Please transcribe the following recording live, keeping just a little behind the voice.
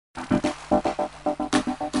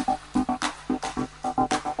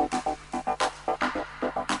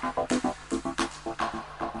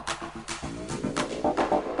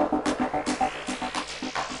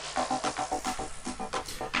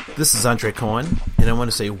This is Andre Cohen, and I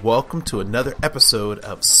want to say welcome to another episode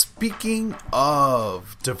of Speaking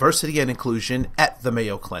of Diversity and Inclusion at the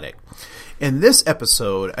Mayo Clinic. In this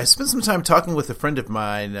episode, I spent some time talking with a friend of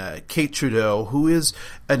mine, Kate Truduell, who is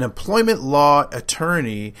an employment law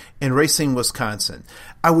attorney in Racine, Wisconsin.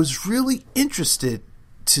 I was really interested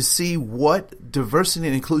to see what diversity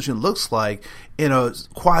and inclusion looks like in a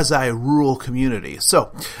quasi-rural community.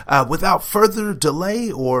 So, without further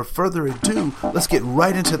delay or further ado, let's get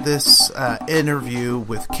right into this interview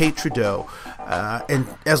with Kate Truduell, and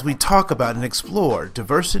as we talk about and explore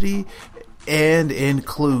diversity and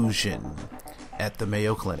inclusion at the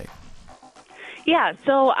Mayo Clinic. Yeah,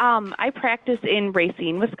 so I practice in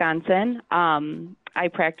Racine, Wisconsin. I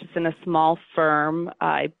practice in a small firm.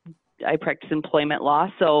 I practice employment law,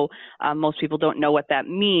 so most people don't know what that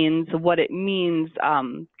means. What it means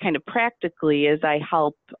kind of practically is I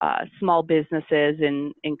help small businesses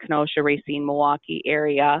in Kenosha, Racine, Milwaukee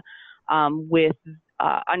area with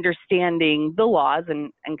understanding the laws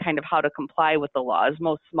and kind of how to comply with the laws.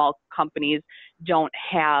 Most small companies don't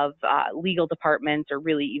have legal departments or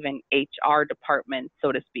really even HR departments,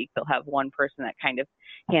 so to speak. They'll have one person that kind of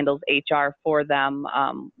handles HR for them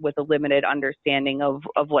with a limited understanding of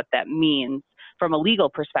what that means from a legal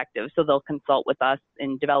perspective. So they'll consult with us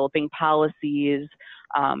in developing policies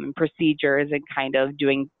and procedures and kind of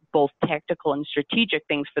doing both tactical and strategic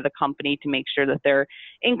things for the company to make sure that they're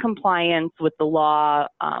in compliance with the law,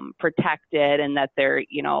 protected, and that they're,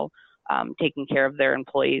 taking care of their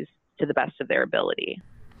employees to the best of their ability.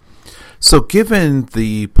 So given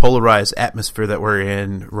the polarized atmosphere that we're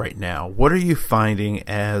in right now, what are you finding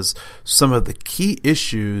as some of the key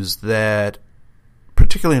issues that,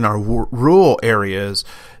 particularly in our rural areas,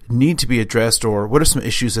 need to be addressed, or what are some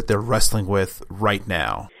issues that they're wrestling with right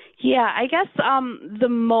now? Yeah, I guess the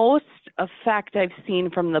most effect I've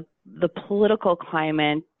seen from the political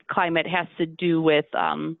climate has to do with,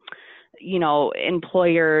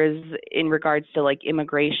 employers in regards to like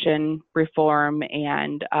immigration reform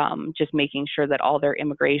and just making sure that all their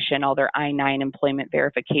immigration, all their I-9 employment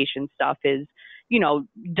verification stuff is,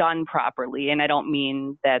 done properly. And I don't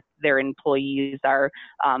mean that their employees are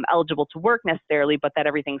eligible to work necessarily, but that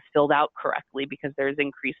everything's filled out correctly because there's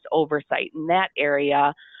increased oversight in that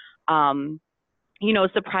area.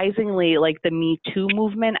 Surprisingly, like the Me Too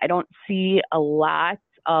movement, I don't see a lot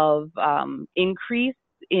of increase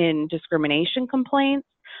in discrimination complaints.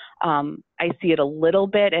 I see it a little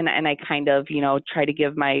bit, and I kind of, try to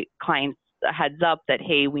give my clients a heads up that,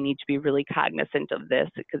 hey, we need to be really cognizant of this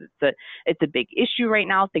because it's a big issue right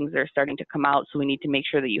now. Things are starting to come out, so we need to make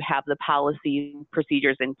sure that you have the policies and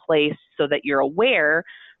procedures in place so that you're aware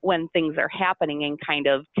when things are happening and kind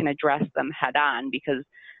of can address them head on, because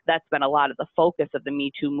that's been a lot of the focus of the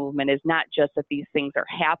Me Too movement, is not just that these things are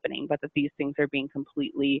happening, but that these things are being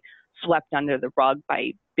completely swept under the rug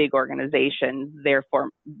by big organizations,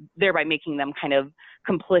 thereby making them kind of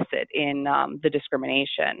complicit in the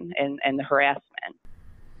discrimination and the harassment.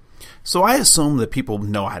 So I assume that people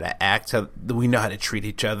know how to act, we know how to treat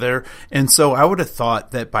each other. And so I would have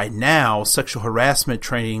thought that by now, sexual harassment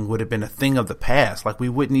training would have been a thing of the past. Like we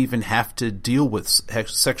wouldn't even have to deal with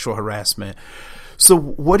sexual harassment. So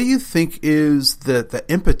what do you think is the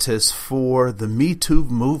impetus for the Me Too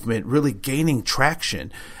movement really gaining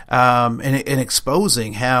traction and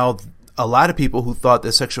exposing how a lot of people who thought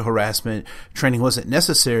that sexual harassment training wasn't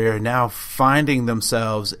necessary are now finding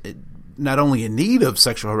themselves not only in need of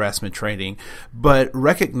sexual harassment training, but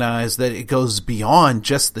recognize that it goes beyond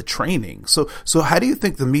just the training. So how do you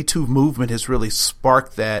think the Me Too movement has really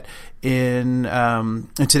sparked that in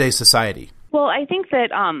today's society? Well, I think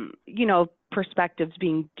that, perspectives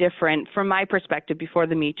being different. From my perspective, before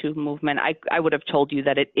the Me Too movement, I would have told you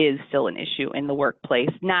that it is still an issue in the workplace,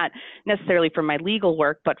 not necessarily from my legal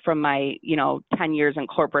work, but from my, 10 years in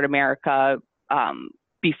corporate America.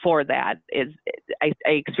 Before that, I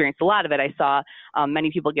experienced a lot of it. I saw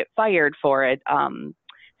many people get fired for it.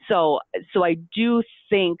 So I do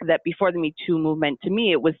think that before the Me Too movement, to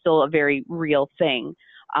me, it was still a very real thing.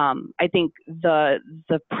 I think the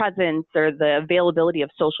presence or the availability of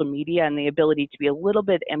social media and the ability to be a little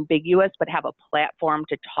bit ambiguous but have a platform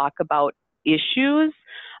to talk about issues,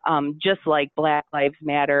 just like Black Lives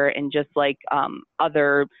Matter and just like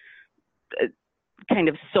other kind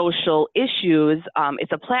of social issues,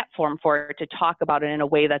 it's a platform for it to talk about it in a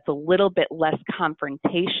way that's a little bit less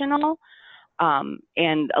confrontational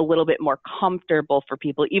and a little bit more comfortable for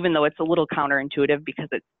people, even though it's a little counterintuitive because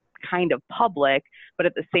it's kind of public, but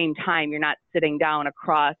at the same time, you're not sitting down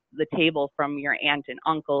across the table from your aunt and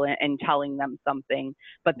uncle and telling them something,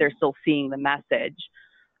 but they're still seeing the message.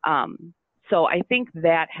 So I think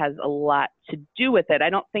that has a lot to do with it.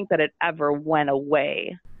 I don't think that it ever went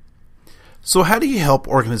away. So how do you help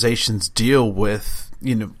organizations deal with,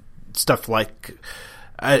 stuff like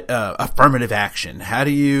affirmative action? How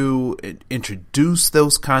do you introduce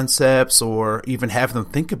those concepts or even have them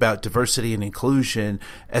think about diversity and inclusion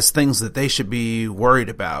as things that they should be worried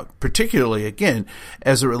about, particularly, again,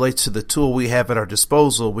 as it relates to the tool we have at our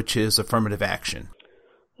disposal, which is affirmative action?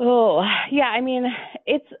 Oh, yeah. I mean,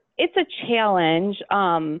 it's a challenge.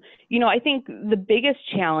 I think the biggest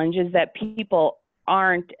challenge is that people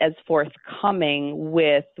aren't as forthcoming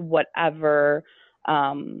with whatever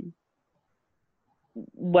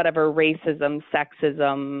racism,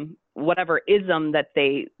 sexism, whatever ism that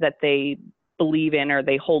they believe in or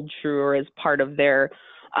they hold true or as part of their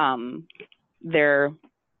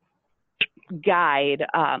guide.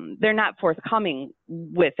 They're not forthcoming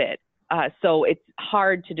with it. So it's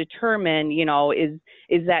hard to determine,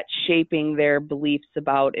 is that shaping their beliefs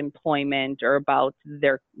about employment or about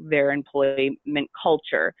their employment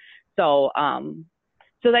culture? So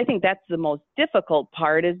I think that's the most difficult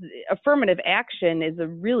part. Is affirmative action is a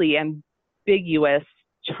really ambiguous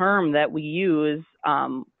term that we use,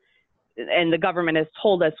 and the government has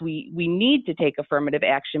told us we need to take affirmative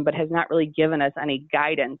action, but has not really given us any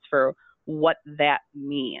guidance for what that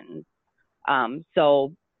means.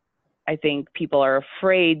 So I think people are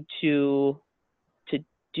afraid to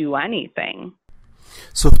do anything.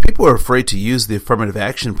 So if people are afraid to use the affirmative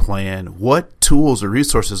action plan, what tools or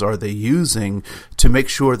resources are they using to make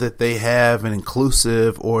sure that they have an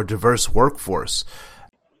inclusive or diverse workforce?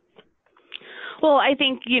 Well, I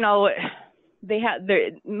think,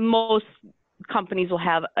 most companies will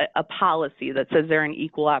have a policy that says they're an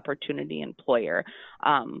equal opportunity employer,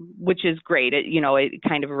 which is great. It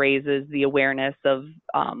kind of raises the awareness of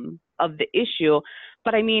the issue.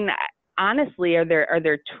 But I mean, honestly, are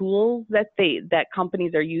there tools that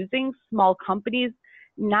companies are using? Small companies,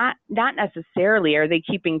 not necessarily. Are they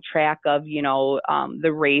keeping track of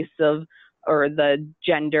the race of or the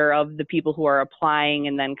gender of the people who are applying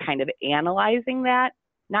and then kind of analyzing that?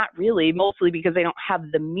 Not really, mostly because they don't have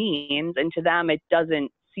the means, and to them it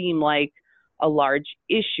doesn't seem like a large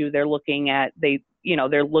issue. They're looking at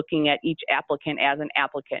each applicant as an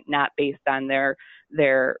applicant, not based on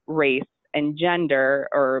their race and gender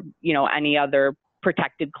or any other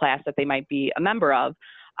protected class that they might be a member of.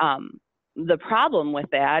 The problem with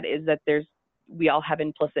that is that we all have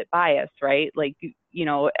implicit bias, right? Like,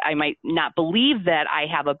 I might not believe that I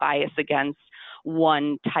have a bias against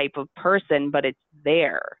one type of person, but it's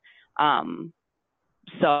there.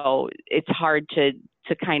 So it's hard to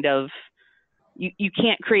kind of, you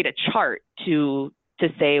can't create a chart to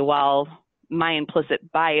say, well, my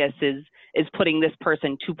implicit bias is putting this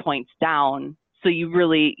person 2 points down. So you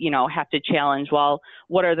really, have to challenge, well,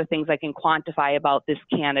 what are the things I can quantify about this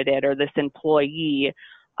candidate or this employee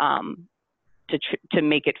to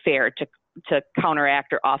make it fair, to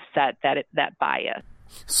counteract or offset that bias.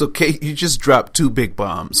 So, Kate, you just dropped two big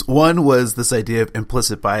bombs. One was this idea of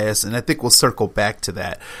implicit bias, and I think we'll circle back to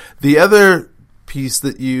that. The other piece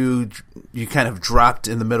that you kind of dropped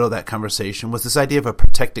in the middle of that conversation was this idea of a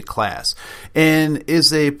protected class. And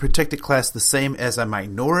is a protected class the same as a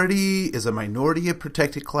minority? Is a minority a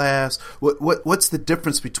protected class? What's the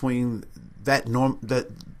difference between that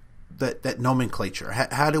that nomenclature?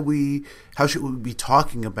 How should we be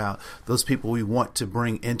talking about those people we want to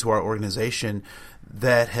bring into our organization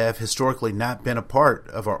that have historically not been a part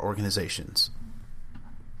of our organizations?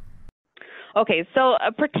 Okay, so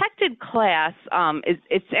a protected class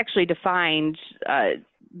it's actually defined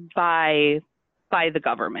by the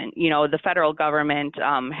government. The federal government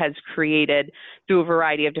has created, through a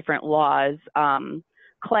variety of different laws,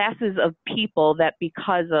 classes of people that,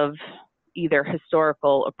 because of either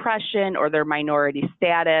historical oppression or their minority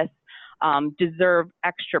status, deserve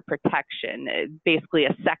extra protection, basically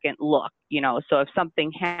a second look. So if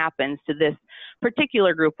something happens to this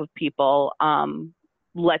particular group of people,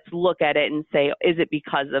 let's look at it and say, is it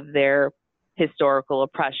because of their historical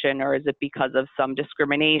oppression, or is it because of some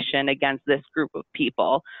discrimination against this group of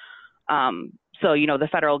people? So, the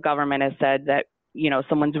federal government has said that,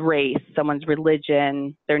 someone's race, someone's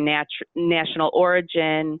religion, their national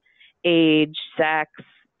origin, age, sex,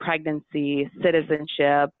 pregnancy,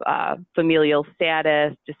 citizenship, familial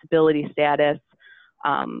status, disability status,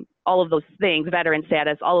 all of those things, veteran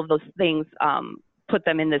status, all of those things put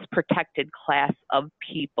them in this protected class of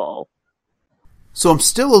people. So I'm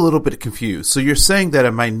still a little bit confused. So you're saying that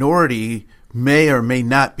a minority may or may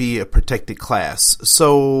not be a protected class.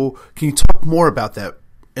 So can you talk more about that?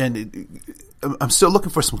 And I'm still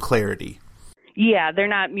looking for some clarity. Yeah, they're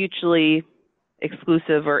not mutually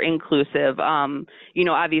exclusive or inclusive.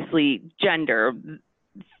 Obviously gender,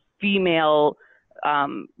 female,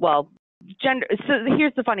 gender. So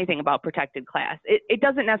here's the funny thing about protected class. It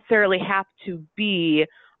doesn't necessarily have to be,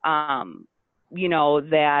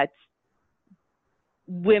 that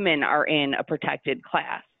women are in a protected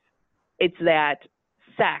class. It's that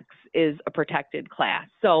sex is a protected class.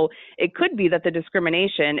 So it could be that the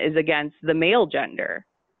discrimination is against the male gender,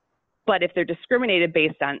 but if they're discriminated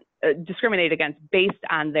against based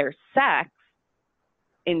on their sex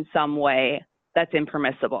in some way, that's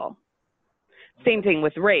impermissible. Same thing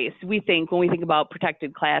with race. When we think about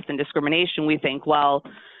protected class and discrimination, we think,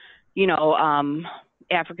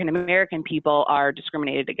 African American people are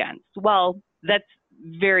discriminated against. Well, that's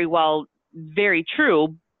very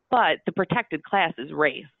true, but the protected class is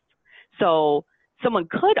race. So someone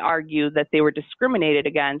could argue that they were discriminated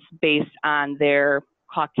against based on their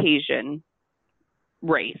Caucasian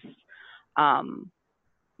race.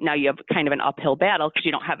 Now you have kind of an uphill battle because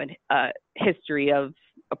you don't have a history of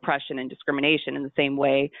oppression and discrimination in the same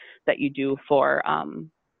way that you do for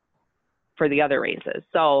the other races.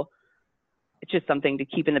 So it's just something to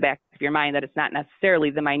keep in the back of your mind that it's not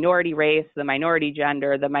necessarily the minority race, the minority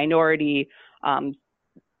gender, the minority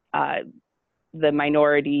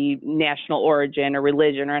national origin or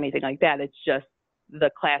religion or anything like that. It's just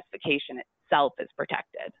the classification itself is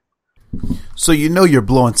protected. So you're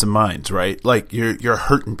blowing some minds, right? Like you're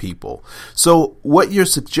hurting people. So what you're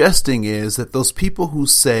suggesting is that those people who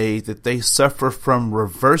say that they suffer from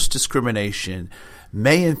reverse discrimination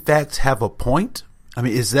may in fact have a point. I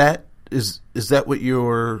mean, is that what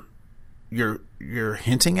you're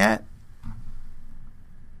hinting at?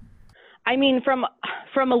 I mean, from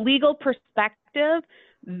a legal perspective,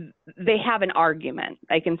 they have an argument.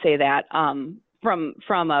 I can say that.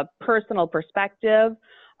 From a personal perspective,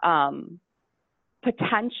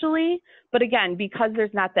 potentially, but again, because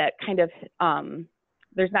there's not that kind of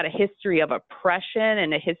there's not a history of oppression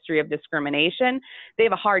and a history of discrimination, they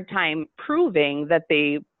have a hard time proving that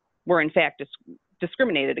they were in fact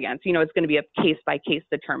discriminated against. It's going to be a case by case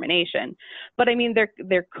determination. But I mean,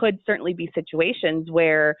 there could certainly be situations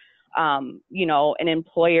where an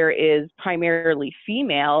employer is primarily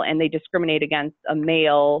female and they discriminate against a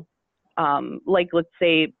male, like let's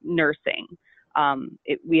say nursing.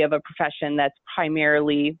 We have a profession that's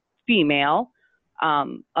primarily female.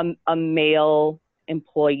 A male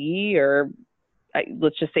employee, or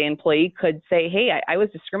let's just say employee, could say, hey, I was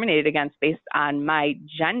discriminated against based on my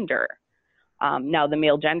gender. Now, the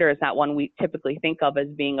male gender is not one we typically think of as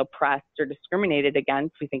being oppressed or discriminated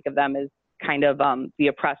against. We think of them as kind of the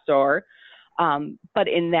oppressor. But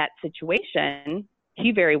in that situation,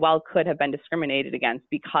 he very well could have been discriminated against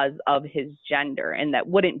because of his gender, and that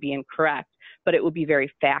wouldn't be incorrect, but it would be very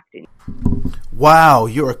fact. Wow,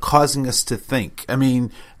 you are causing us to think. I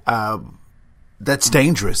mean, that's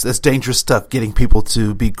dangerous. That's dangerous stuff, getting people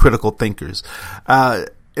to be critical thinkers.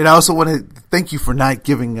 And I also want to thank you for not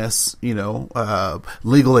giving us,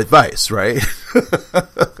 legal advice, right?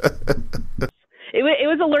 It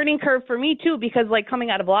was a learning curve for me too, because like coming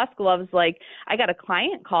out of law school, I was like, I got a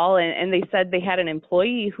client call and they said they had an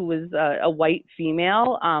employee who was a white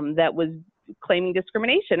female that was claiming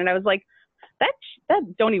discrimination. And I was like, that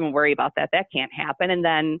don't even worry about that. That can't happen. And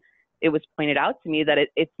then it was pointed out to me that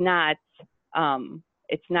it's not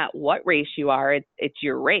what race you are, it's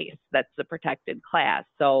your race that's the protected class.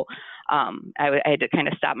 So I had to kind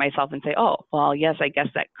of stop myself and say, oh, well, yes, I guess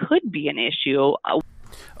that could be an issue.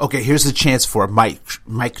 Okay, here's a chance for a mic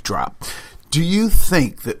drop. Do you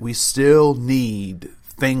think that we still need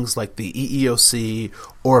things like the EEOC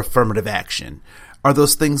or affirmative action? Are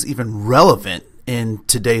those things even relevant in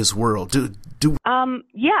today's world?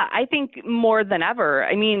 Yeah, I think more than ever.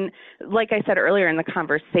 I mean, like I said earlier in the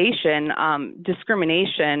conversation,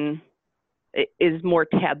 discrimination is more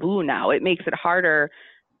taboo now. It makes it harder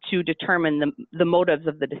to determine the motives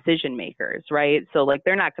of the decision makers, right? So like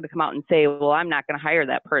they're not going to come out and say, well, I'm not going to hire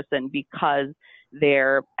that person because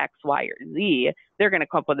they're X, Y, or Z. They're going to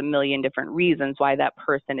come up with a million different reasons why that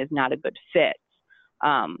person is not a good fit.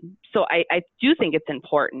 So I do think it's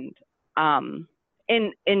important. And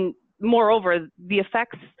moreover, the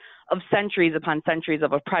effects of centuries upon centuries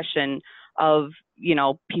of oppression of,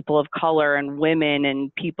 people of color and women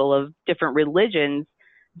and people of different religions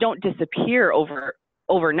don't disappear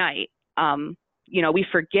overnight. We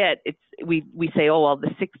forget we say, oh, well,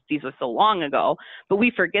 the 60s was so long ago, but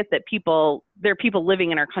we forget that there are people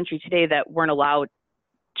living in our country today that weren't allowed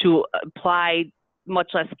to apply,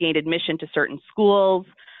 much less gain admission to certain schools.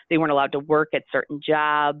 They weren't allowed to work at certain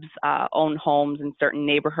jobs, own homes in certain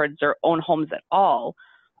neighborhoods, or own homes at all.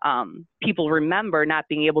 people remember not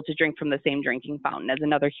being able to drink from the same drinking fountain as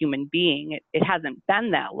another human being. It hasn't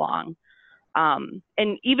been that long.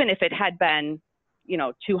 And even if it had been,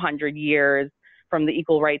 200 years from the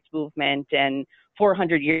equal rights movement and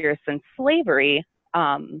 400 years since slavery,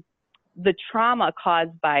 the trauma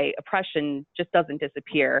caused by oppression just doesn't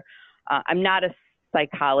disappear. I'm not a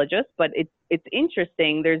psychologist, but it's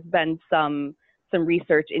interesting. There's been some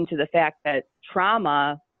research into the fact that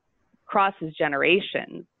trauma crosses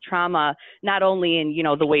generations. Trauma, not only in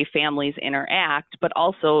the way families interact, but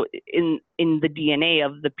also in the DNA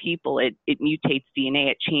of the people. It mutates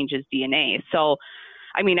DNA. It changes DNA. So,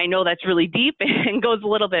 I mean, I know that's really deep and goes a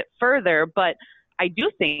little bit further, but I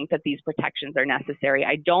do think that these protections are necessary.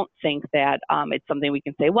 I don't think that it's something we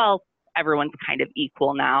can say, well, everyone's kind of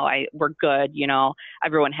equal now. We're good.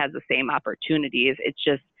 Everyone has the same opportunities.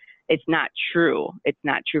 It's not true. It's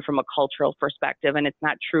not true from a cultural perspective, and it's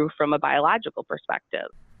not true from a biological perspective.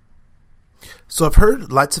 So I've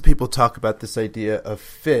heard lots of people talk about this idea of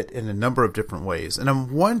fit in a number of different ways. And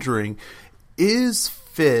I'm wondering, how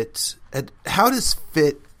does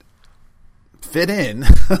fit in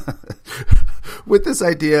with this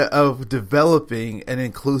idea of developing an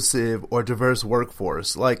inclusive or diverse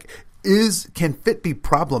workforce? Can fit be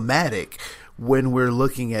problematic when we're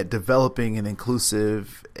looking at developing an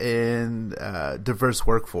inclusive and diverse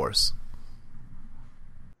workforce?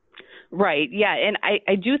 Right. Yeah. And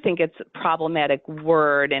I do think it's a problematic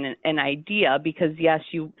word and an idea because, yes,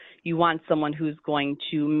 you want someone who's going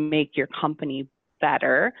to make your company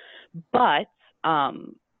better. But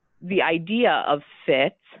the idea of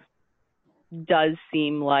fit does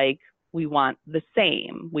seem like we want the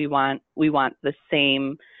same. We want the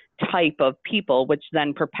same type of people, which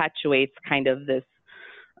then perpetuates kind of this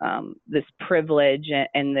privilege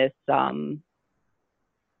and this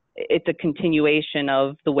it's a continuation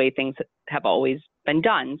of the way things have always been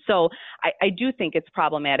done. So I do think it's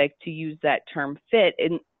problematic to use that term fit.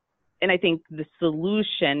 And I think the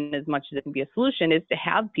solution, as much as it can be a solution, is to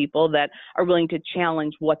have people that are willing to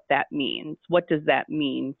challenge what that means. What does that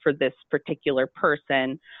mean for this particular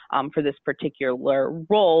person, for this particular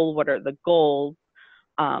role? What are the goals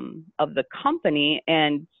of the company?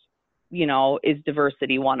 And, is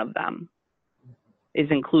diversity one of them?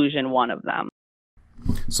 Is inclusion one of them?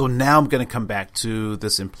 So now I'm going to come back to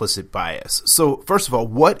this implicit bias. So first of all,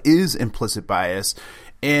 what is implicit bias,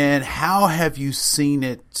 and how have you seen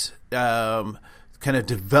it kind of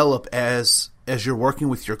develop as you're working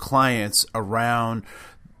with your clients around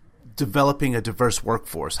developing a diverse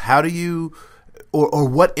workforce? How do you, or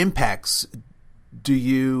what impacts do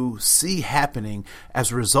you see happening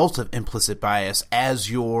as a result of implicit bias as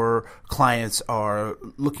your clients are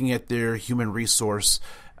looking at their human resource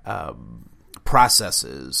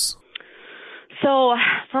processes? So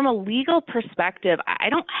from a legal perspective, I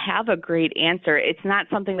don't have a great answer. It's not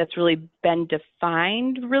something that's really been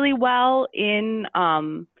defined really well in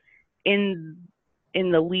the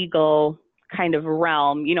legal kind of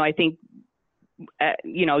realm. I think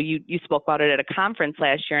you spoke about it at a conference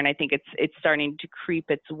last year, and I think it's starting to creep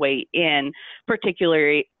its way in,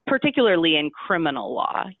 particularly in criminal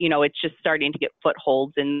law. It's just starting to get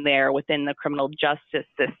footholds in there within the criminal justice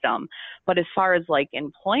system. But as far as like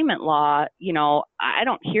employment law, I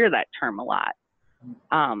don't hear that term a lot.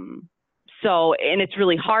 So, and it's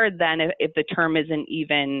really hard then if the term isn't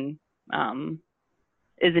even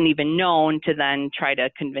known to then try to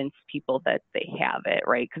convince people that they have it,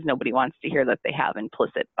 right? Because nobody wants to hear that they have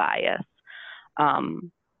implicit bias.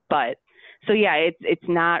 But so yeah, it's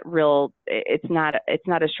not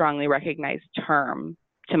a strongly recognized term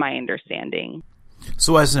to my understanding.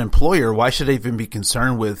 So as an employer, why should I even be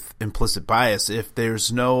concerned with implicit bias if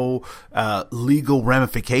there's no legal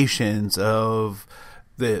ramifications of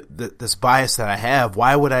this bias that I have?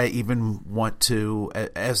 Why would I even want to,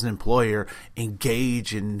 as an employer,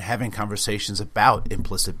 engage in having conversations about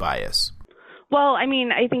implicit bias? Well, I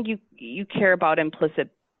mean, I think you care about implicit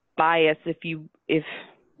bias if you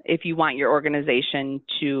want your organization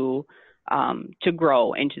to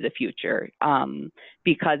grow into the future,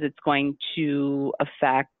 because it's going to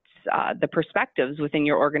affect the perspectives within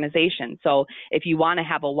your organization. So if you want to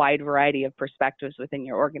have a wide variety of perspectives within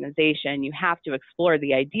your organization, you have to explore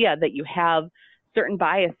the idea that you have certain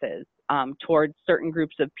biases towards certain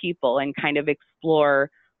groups of people and kind of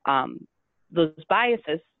explore those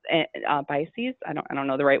biases. I don't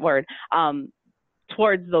know the right word,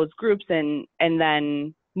 towards those groups and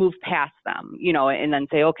then move past them, and then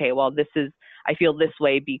say, okay, well, I feel this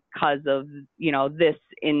way because of, this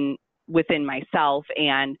within myself,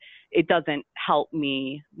 and it doesn't help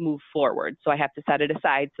me move forward. So I have to set it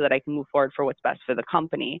aside so that I can move forward for what's best for the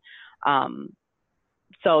company.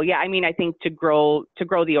 So yeah, I mean, I think to grow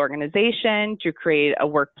the organization, to create a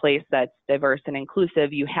workplace that's diverse and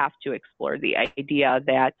inclusive, you have to explore the idea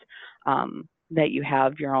that that you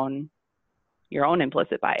have your own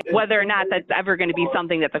implicit bias. Whether or not that's ever going to be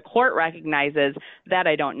something that the court recognizes, that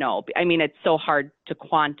I don't know. I mean, it's so hard to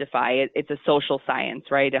quantify. It's a social science,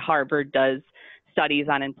 right? Harvard does studies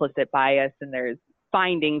on implicit bias, and there's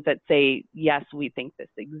findings that say, yes, we think this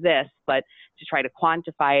exists, but to try to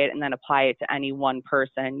quantify it and then apply it to any one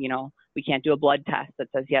person, we can't do a blood test that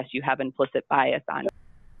says, yes, you have implicit bias on it.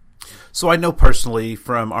 So I know personally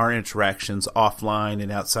from our interactions offline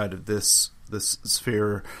and outside of this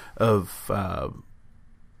sphere of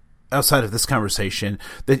outside of this conversation,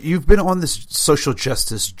 that you've been on this social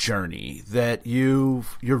justice journey, that you're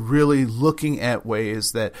really looking at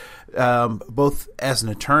ways that both as an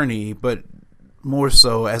attorney, but more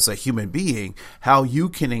so as a human being, how you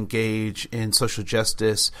can engage in social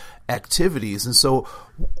justice activities. And so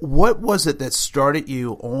what was it that started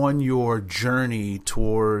you on your journey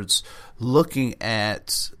towards looking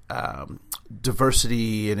at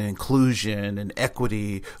diversity and inclusion and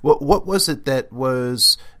equity? What was it that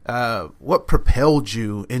was what propelled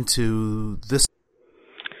you into this?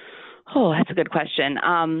 Oh, that's a good question.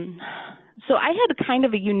 So I had kind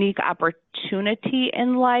of a unique opportunity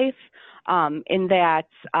in life, in that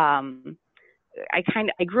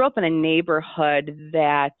I grew up in a neighborhood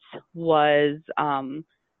that was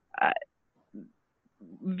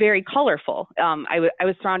very colorful. I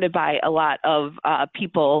was surrounded by a lot of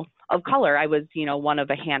people of color. I was, one of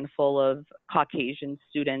a handful of Caucasian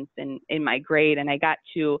students in my grade, and I got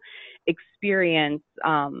to experience,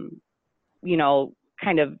 kind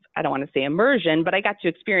of, I don't want to say immersion, but I got to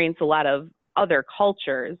experience a lot of other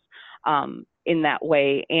cultures in that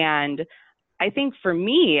way. And I think for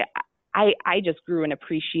me, I just grew an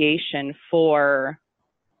appreciation for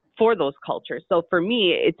those cultures. So for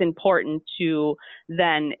me, it's important to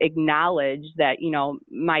then acknowledge that,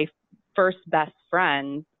 my first best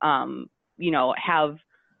friends, have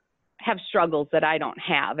struggles that I don't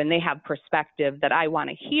have, and they have perspective that I want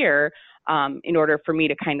to hear in order for me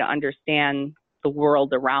to kind of understand the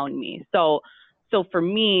world around me. So for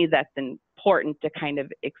me, that's important to kind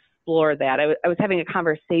of explore that. I was having a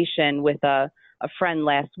conversation with a friend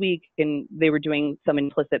last week, and they were doing some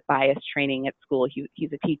implicit bias training at school.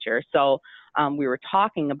 He's a teacher. So we were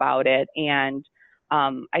talking about it, and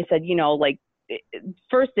I said,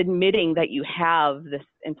 first admitting that you have this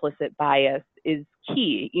implicit bias is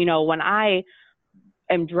key. When I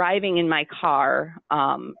am driving in my car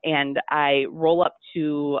and I roll up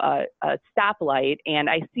to a stoplight and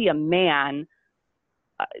I see a man,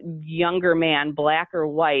 younger man, black or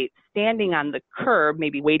white, standing on the curb,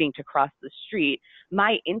 maybe waiting to cross the street,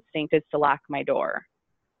 my instinct is to lock my door.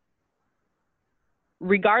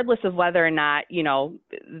 Regardless of whether or not,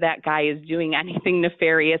 that guy is doing anything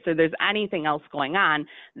nefarious or there's anything else going on,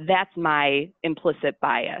 that's my implicit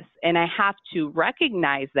bias. And I have to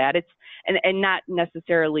recognize that and not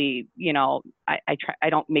necessarily, I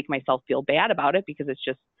don't make myself feel bad about it because it's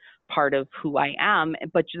just part of who I am,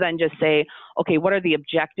 but then just say, okay, what are the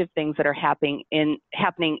objective things that are happening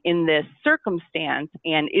in this circumstance?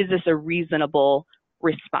 And is this a reasonable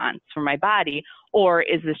response from my body? Or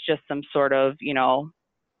is this just some sort of,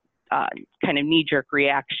 kind of knee-jerk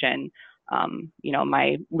reaction,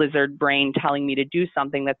 my lizard brain telling me to do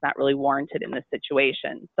something that's not really warranted in this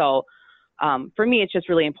situation? So for me, it's just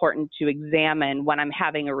really important to examine when I'm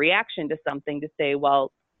having a reaction to something to say,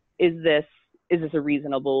 well, is this a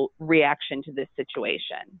reasonable reaction to this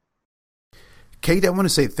situation? Kate, I want to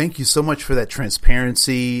say thank you so much for that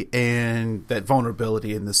transparency and that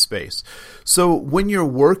vulnerability in this space. So when you're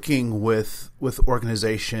working with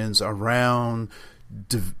organizations around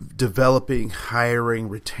developing, hiring,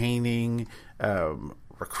 retaining,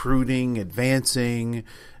 recruiting, advancing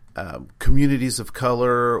communities of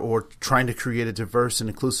color, or trying to create a diverse and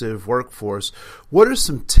inclusive workforce, what are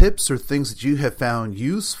some tips or things that you have found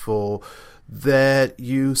useful that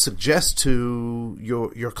you suggest to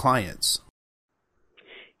your clients?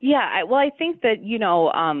 Yeah, I think that,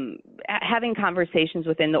 having conversations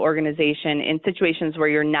within the organization in situations where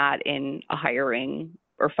you're not in a hiring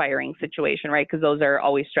or firing situation, right? Because those are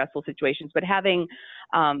always stressful situations, but having,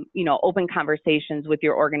 open conversations with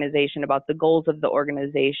your organization about the goals of the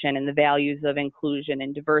organization and the values of inclusion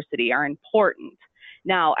and diversity are important.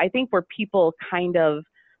 Now, I think where people kind of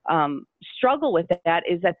struggle with that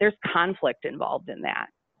is that there's conflict involved in that,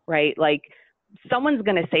 right? Like, someone's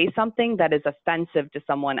going to say something that is offensive to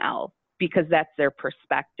someone else because that's their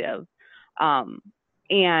perspective.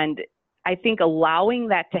 And I think allowing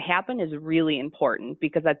that to happen is really important,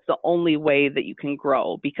 because that's the only way that you can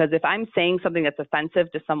grow. Because if I'm saying something that's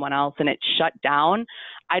offensive to someone else and it's shut down,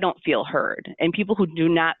 I don't feel heard. And people who do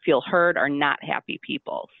not feel heard are not happy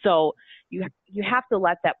people. So you have to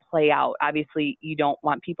let that play out. Obviously, you don't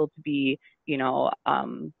want people to be,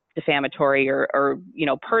 defamatory or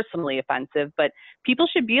personally offensive, but people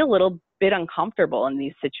should be a little bit uncomfortable in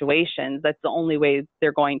these situations. That's the only way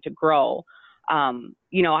they're going to grow.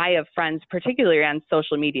 I have friends, particularly on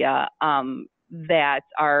social media, that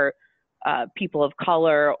are people of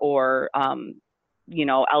color or,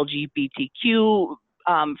 LGBTQ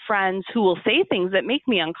friends who will say things that make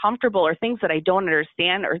me uncomfortable, or things that I don't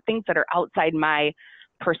understand, or things that are outside my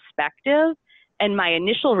perspective. And my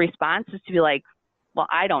initial response is to be like, well,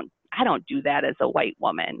 I don't do that as a white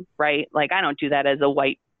woman, right? Like, I don't do that as a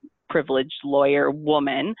white privileged lawyer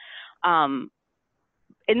woman. And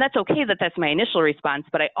that's okay that that's my initial response,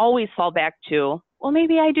 but I always fall back to, well,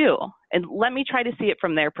 maybe I do. And let me try to see it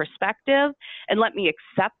from their perspective, and let me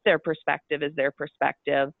accept their perspective as their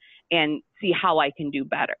perspective and see how I can do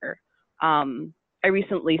better. I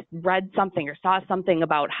recently read something or saw something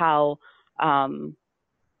about how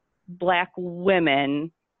Black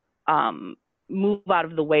women move out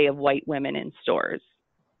of the way of white women in stores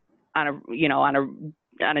on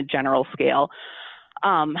a general scale.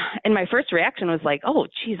 And my first reaction was like, oh,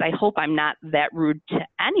 geez, I hope I'm not that rude to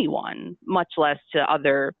anyone, much less to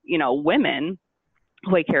other, women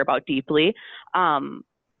who I care about deeply.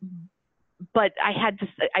 But I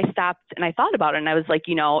stopped and I thought about it, and I was like,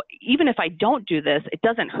 even if I don't do this, it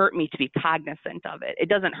doesn't hurt me to be cognizant of it. It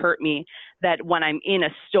doesn't hurt me that when I'm in a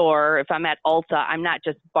store, if I'm at Ulta, I'm not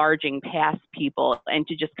just barging past people, and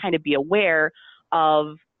to just kind of be aware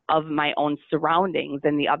of my own surroundings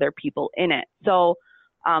and the other people in it. So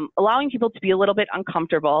allowing people to be a little bit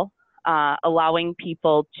uncomfortable, allowing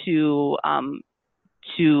people to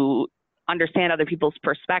understand other people's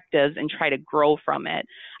perspectives and try to grow from it,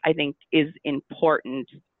 I think is important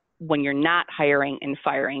when you're not hiring and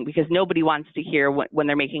firing, because nobody wants to hear when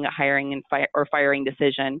they're making a hiring and firing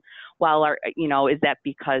decision, well, is that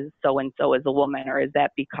because so-and-so is a woman, or is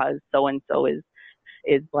that because so-and-so is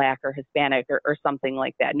Black or Hispanic or something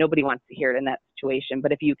like that. Nobody wants to hear it in that situation.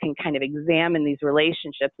 But if you can kind of examine these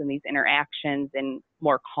relationships and these interactions in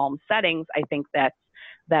more calm settings, I think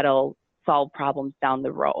that'll solve problems down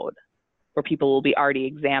the road, where people will be already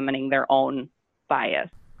examining their own bias.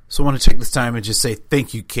 So I want to take this time and just say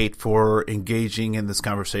thank you, Kate, for engaging in this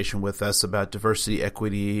conversation with us about diversity,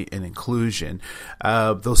 equity, and inclusion.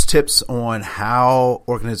 Those tips on how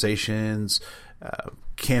organizations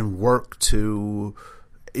can work to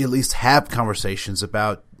at least have conversations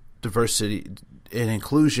about diversity and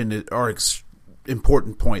inclusion are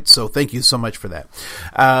important points. So thank you so much for that.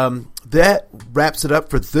 That wraps it up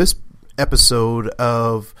for this episode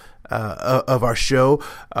of our show.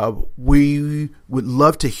 We would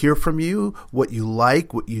love to hear from you, what you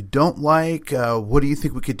like, what you don't like, what do you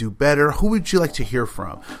think we could do better, who would you like to hear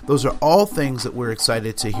from? Those are all things that we're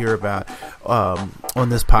excited to hear about on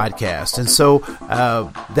this podcast. And so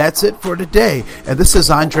that's it for today. And this is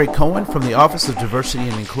Andre Cohen from the Office of Diversity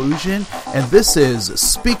and Inclusion, and this is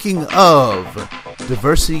Speaking of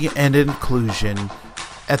Diversity and Inclusion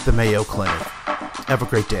at the Mayo Clinic. Have a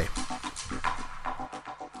great day.